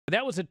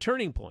that was a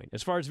turning point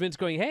as far as Vince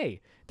going,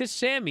 hey, this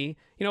Sammy,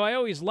 I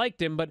always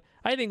liked him, but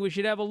I think we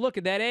should have a look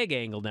at that egg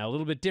angle now a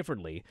little bit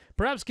differently.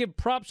 Perhaps give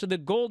props to the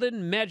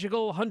golden,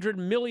 magical $100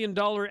 million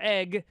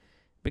egg.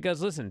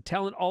 Because, listen,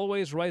 talent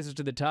always rises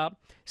to the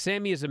top.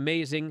 Sammy is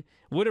amazing.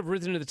 Would have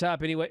risen to the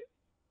top anyway.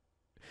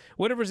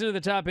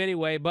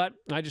 But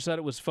I just thought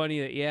it was funny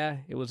that,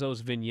 it was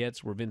those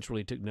vignettes where Vince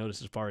really took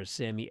notice as far as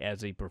Sammy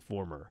as a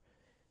performer.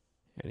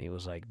 And he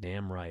was like,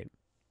 damn right.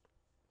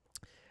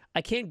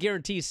 I can't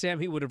guarantee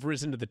Sammy would have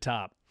risen to the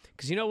top.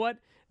 Because you know what?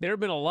 There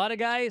have been a lot of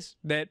guys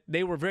that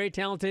they were very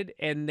talented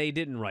and they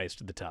didn't rise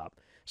to the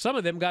top. Some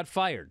of them got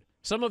fired.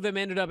 Some of them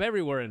ended up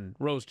everywhere and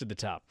rose to the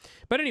top.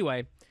 But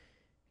anyway,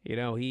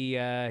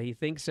 he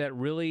thinks that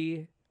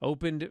really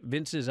opened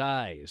Vince's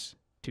eyes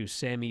to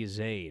Sami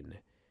Zayn.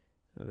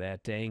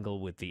 That angle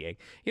with the egg.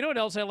 You know what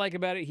else I like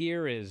about it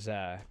here is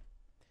I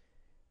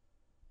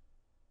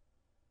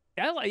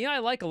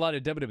like a lot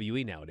of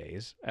WWE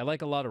nowadays. I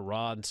like a lot of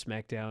Raw and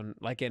SmackDown,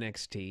 like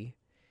NXT.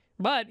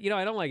 But,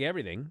 I don't like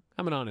everything.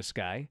 I'm an honest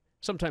guy.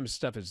 Sometimes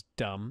stuff is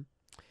dumb.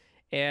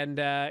 And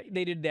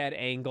they did that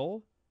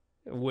angle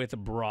with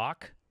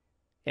Brock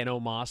and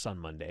Omos on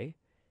Monday.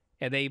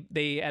 And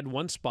they had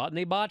one spot and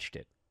they botched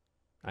it.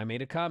 I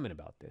made a comment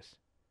about this.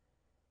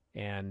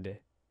 And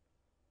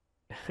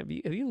have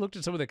you looked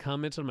at some of the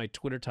comments on my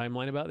Twitter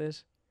timeline about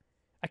this?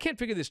 I can't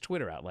figure this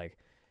Twitter out. Like,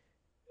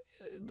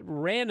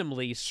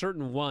 randomly,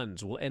 certain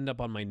ones will end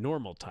up on my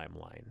normal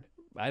timeline.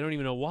 I don't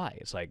even know why.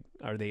 It's like,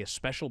 are they a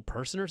special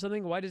person or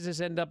something? Why does this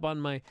end up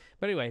on my...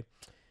 But anyway,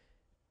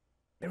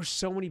 there were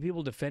so many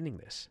people defending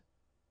this.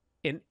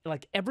 In,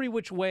 like, every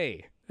which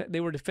way, they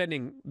were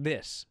defending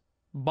this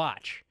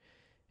botch.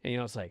 And,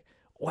 it's like,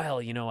 well,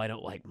 I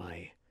don't like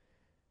my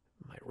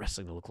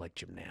wrestling to look like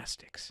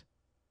gymnastics.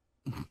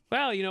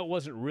 Well, it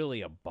wasn't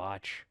really a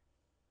botch.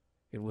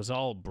 It was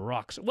all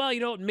Brock's. Well,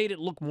 it made it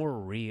look more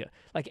real.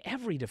 Like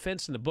every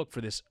defense in the book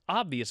for this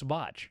obvious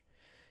botch.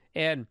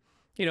 And,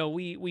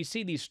 we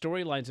see these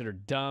storylines that are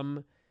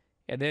dumb.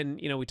 And then,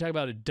 we talk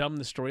about how dumb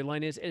the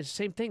storyline is. And it's the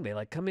same thing. They,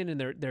 come in and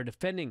they're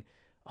defending,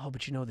 oh,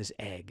 but this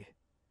egg.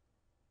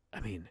 I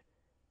mean,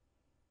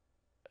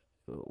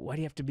 why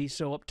do you have to be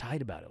so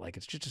uptight about it? Like,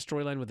 it's just a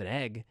storyline with an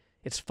egg.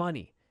 It's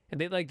funny. And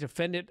they,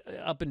 defend it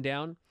up and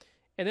down.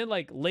 And then,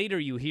 later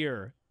you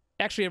hear,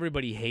 actually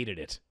everybody hated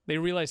it. They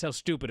realized how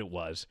stupid it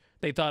was.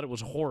 They thought it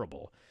was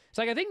horrible. It's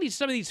like, I think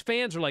some of these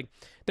fans are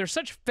they're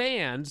such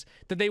fans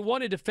that they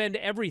want to defend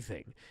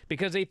everything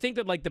because they think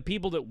that, the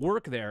people that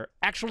work there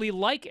actually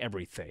like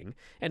everything.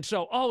 And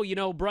so,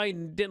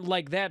 Brian didn't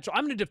like that, so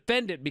I'm going to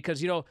defend it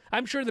because,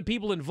 I'm sure the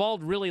people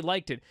involved really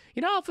liked it.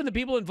 You know how often the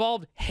people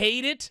involved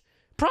hate it?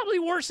 Probably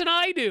worse than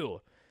I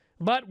do.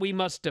 But we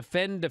must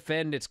defend.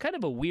 It's kind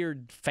of a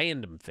weird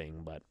fandom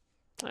thing, but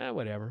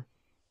whatever.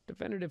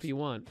 Defend it if you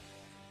want.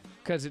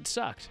 Because it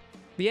sucked.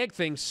 The egg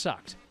thing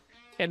sucked.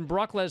 And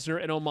Brock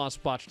Lesnar and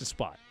Omos botched a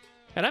spot.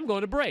 And I'm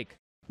going to break.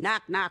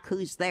 Knock, knock,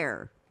 who's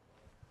there?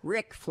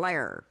 Ric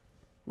Flair.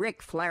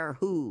 Ric Flair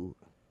who?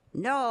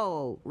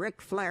 No,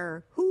 Ric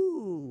Flair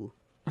who?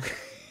 I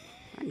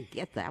didn't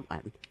get that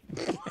one.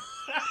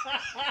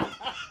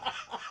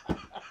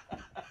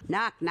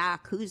 Knock,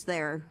 knock, who's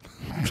there?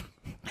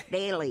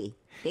 Bailey.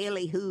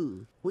 Bailey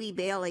who? Wee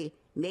Bailey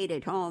made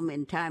it home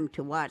in time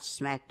to watch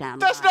SmackDown.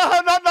 That's not how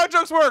knock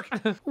jokes work.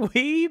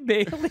 Wee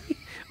Bailey?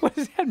 What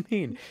does that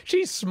mean?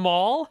 She's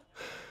small?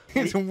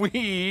 It's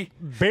wee.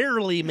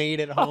 Barely made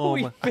it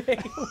home. Oh,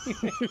 Bailey.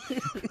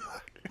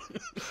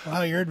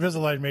 Wow, your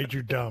Invisalign made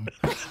you dumb.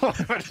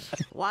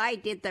 Why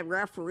did the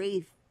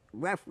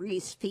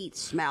referee's feet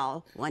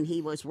smell when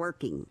he was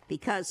working?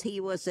 Because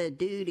he was a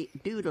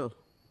doodle.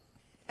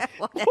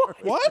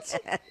 What?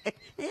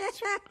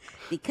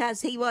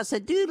 Because he was a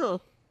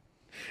doodle.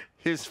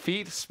 His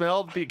feet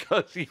smelled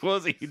because he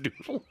was a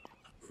doodle.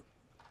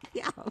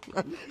 Yeah,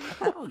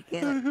 I don't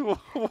get it.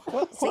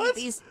 What?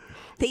 See,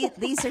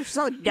 these are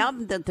so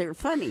dumb that they're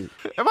funny.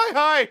 Am I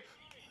high?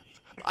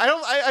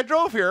 I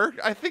drove here.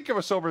 I think I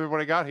was sober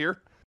when I got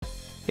here.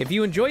 If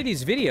you enjoy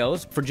these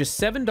videos, for just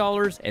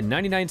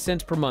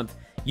 $7.99 per month,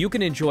 you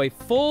can enjoy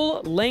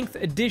full-length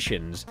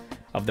editions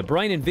of The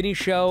Bryan and Vinny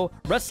Show,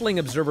 Wrestling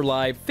Observer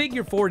Live,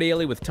 Figure 4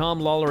 Daily with Tom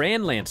Lawler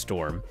and Lance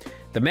Storm,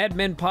 the Mad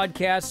Men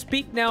Podcast,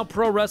 Speak Now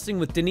Pro Wrestling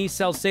with Denise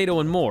Salcedo,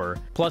 and more,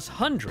 plus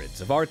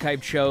hundreds of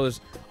archived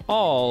shows,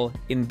 all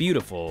in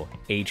beautiful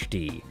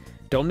HD.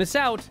 Don't miss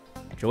out.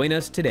 Join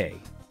us today.